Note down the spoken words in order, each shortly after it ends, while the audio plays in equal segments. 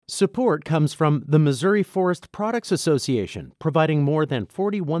Support comes from the Missouri Forest Products Association, providing more than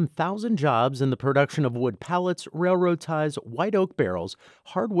 41,000 jobs in the production of wood pallets, railroad ties, white oak barrels,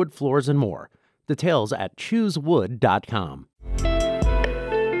 hardwood floors, and more. Details at choosewood.com.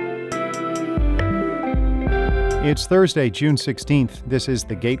 It's Thursday, June 16th. This is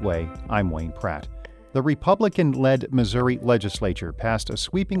The Gateway. I'm Wayne Pratt. The Republican-led Missouri legislature passed a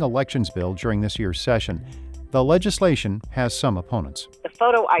sweeping elections bill during this year's session. The legislation has some opponents. The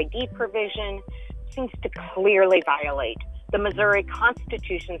photo ID provision seems to clearly violate the Missouri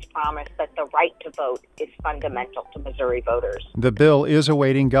Constitution's promise that the right to vote is fundamental to Missouri voters. The bill is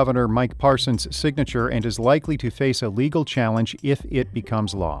awaiting Governor Mike Parson's signature and is likely to face a legal challenge if it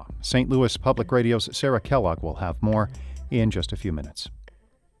becomes law. St. Louis Public Radio's Sarah Kellogg will have more in just a few minutes.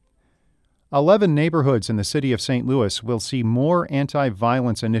 11 neighborhoods in the city of St. Louis will see more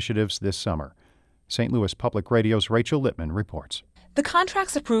anti-violence initiatives this summer. St. Louis Public Radio's Rachel Littman reports. The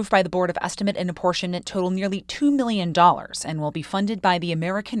contracts approved by the Board of Estimate and Apportionment total nearly $2 million and will be funded by the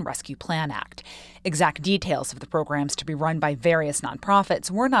American Rescue Plan Act. Exact details of the programs to be run by various nonprofits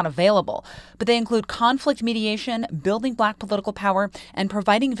were not available, but they include conflict mediation, building Black political power, and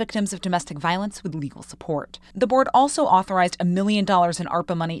providing victims of domestic violence with legal support. The board also authorized $1 million in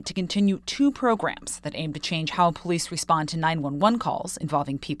ARPA money to continue 2 programs that aim to change how police respond to 911 calls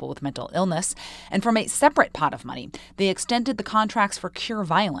involving people with mental illness. And from a separate pot of money, they extended the contracts for Cure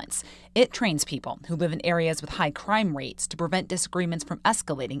Violence. It trains people who live in areas with high crime rates to prevent disagreements from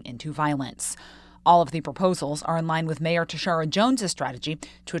escalating into violence. All of the proposals are in line with Mayor Tashara Jones' strategy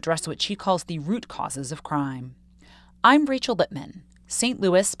to address what she calls the root causes of crime. I'm Rachel Littman, St.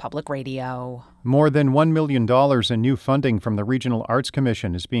 Louis Public Radio. More than $1 million in new funding from the Regional Arts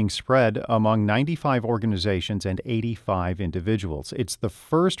Commission is being spread among 95 organizations and 85 individuals. It's the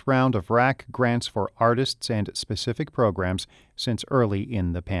first round of RAC grants for artists and specific programs since early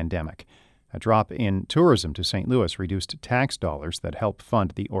in the pandemic. A drop in tourism to St. Louis reduced tax dollars that help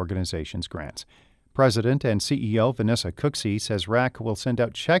fund the organization's grants. President and CEO Vanessa Cooksey says RAC will send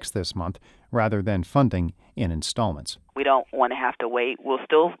out checks this month rather than funding in installments. We don't want to have to wait. We'll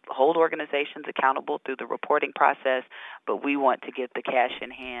still hold organizations accountable through the reporting process, but we want to get the cash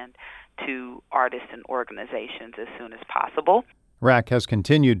in hand to artists and organizations as soon as possible. RAC has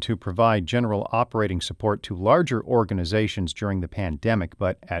continued to provide general operating support to larger organizations during the pandemic,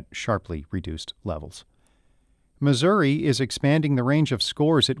 but at sharply reduced levels. Missouri is expanding the range of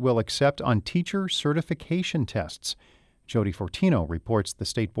scores it will accept on teacher certification tests. Jody Fortino reports the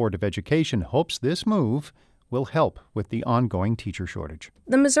State Board of Education hopes this move will help with the ongoing teacher shortage.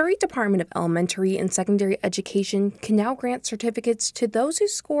 The Missouri Department of Elementary and Secondary Education can now grant certificates to those who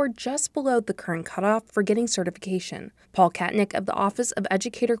scored just below the current cutoff for getting certification. Paul Katnick of the Office of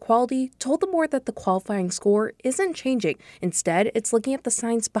Educator Quality told the board that the qualifying score isn't changing. Instead, it's looking at the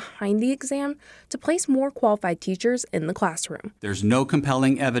science behind the exam to place more qualified teachers in the classroom. There's no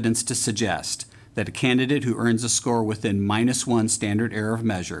compelling evidence to suggest that a candidate who earns a score within -1 standard error of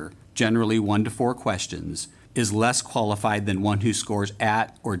measure, generally 1 to 4 questions, is less qualified than one who scores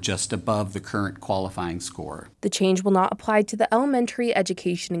at or just above the current qualifying score. The change will not apply to the elementary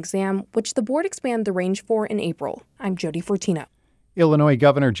education exam, which the board expanded the range for in April. I'm Jody Fortino. Illinois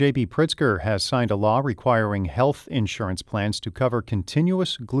Governor J.B. Pritzker has signed a law requiring health insurance plans to cover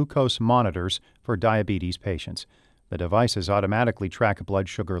continuous glucose monitors for diabetes patients. The devices automatically track blood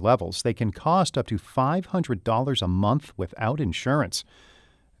sugar levels. They can cost up to $500 a month without insurance.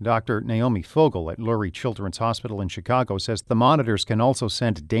 Dr. Naomi Fogel at Lurie Children's Hospital in Chicago says the monitors can also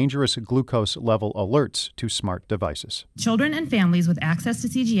send dangerous glucose level alerts to smart devices. Children and families with access to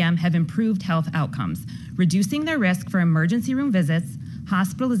CGM have improved health outcomes, reducing their risk for emergency room visits,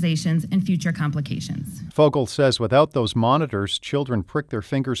 hospitalizations, and future complications. Fogel says without those monitors, children prick their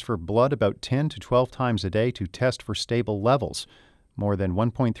fingers for blood about 10 to 12 times a day to test for stable levels. More than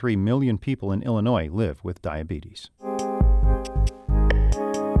 1.3 million people in Illinois live with diabetes.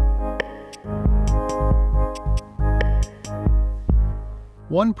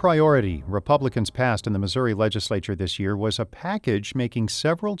 One priority Republicans passed in the Missouri legislature this year was a package making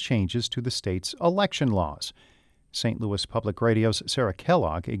several changes to the state's election laws. St. Louis Public Radio's Sarah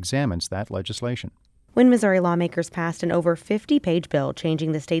Kellogg examines that legislation. When Missouri lawmakers passed an over 50-page bill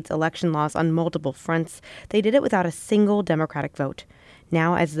changing the state's election laws on multiple fronts, they did it without a single Democratic vote.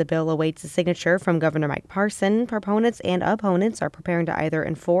 Now, as the bill awaits a signature from Governor Mike Parson, proponents and opponents are preparing to either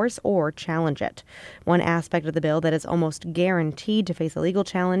enforce or challenge it. One aspect of the bill that is almost guaranteed to face a legal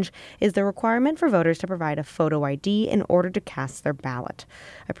challenge is the requirement for voters to provide a photo ID in order to cast their ballot.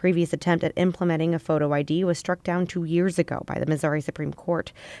 A previous attempt at implementing a photo ID was struck down 2 years ago by the Missouri Supreme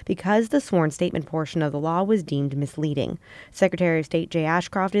Court because the sworn statement portion of the law was deemed misleading. Secretary of State Jay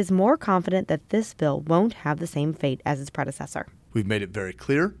Ashcroft is more confident that this bill won't have the same fate as its predecessor. We've made it very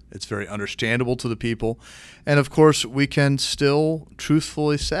clear. It's very understandable to the people. And of course, we can still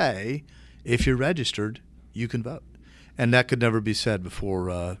truthfully say, if you're registered, you can vote. And that could never be said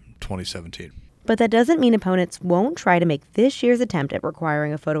before 2017. But that doesn't mean opponents won't try to make this year's attempt at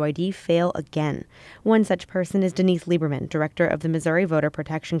requiring a photo ID fail again. One such person is Denise Lieberman, director of the Missouri Voter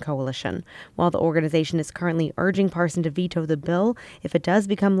Protection Coalition. While the organization is currently urging Parson to veto the bill, if it does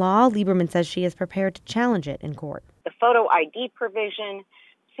become law, Lieberman says she is prepared to challenge it in court. The photo ID provision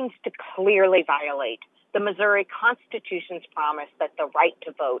seems to clearly violate the Missouri Constitution's promise that the right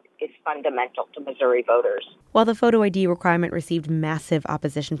to vote is fundamental to Missouri voters. While the photo ID requirement received massive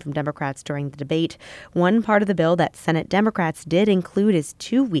opposition from Democrats during the debate, one part of the bill that Senate Democrats did include is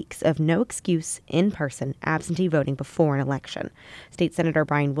 2 weeks of no-excuse, in-person absentee voting before an election. State Senator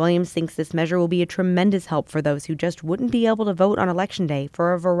Brian Williams thinks this measure will be a tremendous help for those who just wouldn't be able to vote on Election Day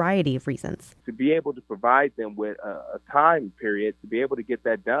for a variety of reasons. To be able to provide them with a time period to be able to get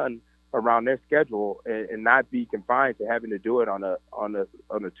that done around their schedule and not be confined to having to do it on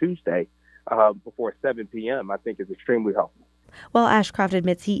a Tuesday before 7 p.m., I think is extremely helpful. While Ashcroft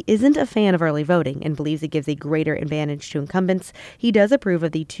admits he isn't a fan of early voting and believes it gives a greater advantage to incumbents, he does approve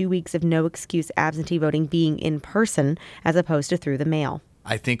of the 2 weeks of no-excuse absentee voting being in person as opposed to through the mail.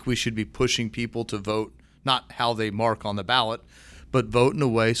 I think we should be pushing people to vote, not how they mark on the ballot, but vote in a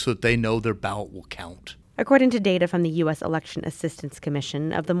way so that they know their ballot will count. According to data from the U.S. Election Assistance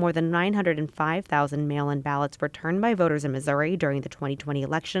Commission, of the more than 905,000 mail-in ballots returned by voters in Missouri during the 2020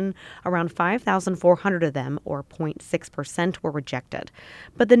 election, around 5,400 of them, or 0.6%, were rejected.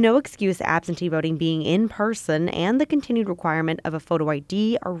 But the no-excuse absentee voting being in person and the continued requirement of a photo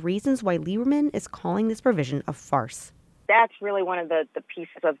ID are reasons why Lieberman is calling this provision a farce. That's really one of the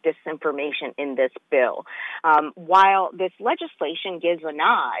pieces of disinformation in this bill. While this legislation gives a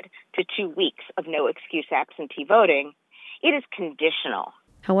nod to 2 weeks of no-excuse absentee voting, it is conditional.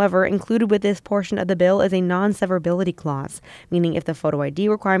 However, included with this portion of the bill is a non-severability clause, meaning if the photo ID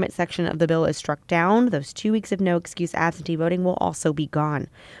requirement section of the bill is struck down, those 2 weeks of no-excuse absentee voting will also be gone.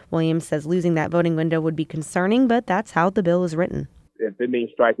 Williams says losing that voting window would be concerning, but that's how the bill is written. If it means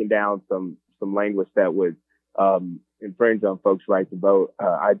striking down some language that would infringe on folks' right to vote,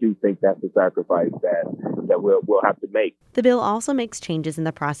 I do think that's a sacrifice that we'll have to make. The bill also makes changes in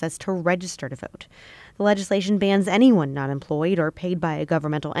the process to register to vote. The legislation bans anyone not employed or paid by a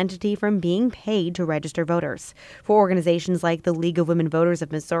governmental entity from being paid to register voters. For organizations like the League of Women Voters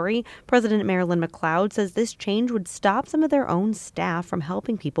of Missouri, President Marilyn McLeod says this change would stop some of their own staff from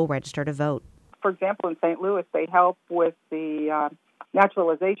helping people register to vote. For example, in St. Louis, they help with the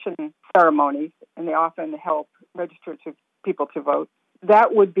naturalization ceremonies, and they often help register to people to vote.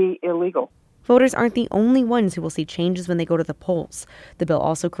 That would be illegal. Voters aren't the only ones who will see changes when they go to the polls. The bill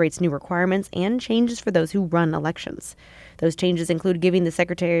also creates new requirements and changes for those who run elections. Those changes include giving the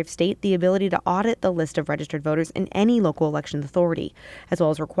Secretary of State the ability to audit the list of registered voters in any local election authority, as well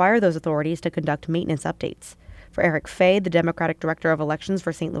as require those authorities to conduct maintenance updates. For Eric Fay, the Democratic Director of Elections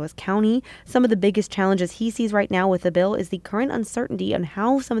for St. Louis County, some of the biggest challenges he sees right now with the bill is the current uncertainty on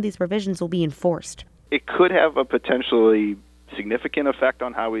how some of these provisions will be enforced. It could have a potentially significant effect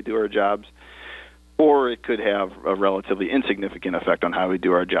on how we do our jobs, or it could have a relatively insignificant effect on how we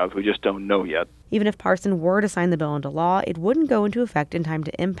do our jobs. We just don't know yet. Even if Parson were to sign the bill into law, it wouldn't go into effect in time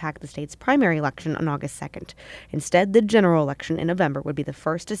to impact the state's primary election on August 2nd. Instead, the general election in November would be the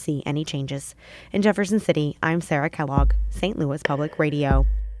first to see any changes. In Jefferson City, I'm Sarah Kellogg, St. Louis Public Radio.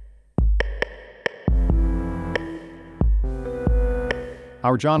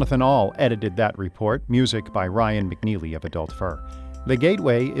 Our Jonathan Ahl edited that report, music by Ryan McNeely of Adult Fur. The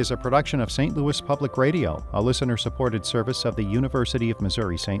Gateway is a production of St. Louis Public Radio, a listener-supported service of the University of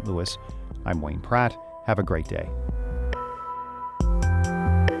Missouri St. Louis. I'm Wayne Pratt. Have a great day.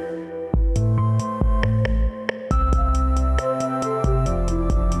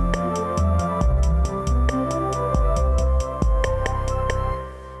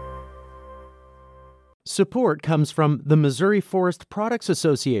 Support comes from the Missouri Forest Products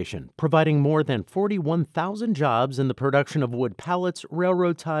Association, providing more than 41,000 jobs in the production of wood pallets,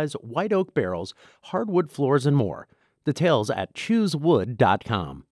 railroad ties, white oak barrels, hardwood floors, and more. Details at choosewood.com.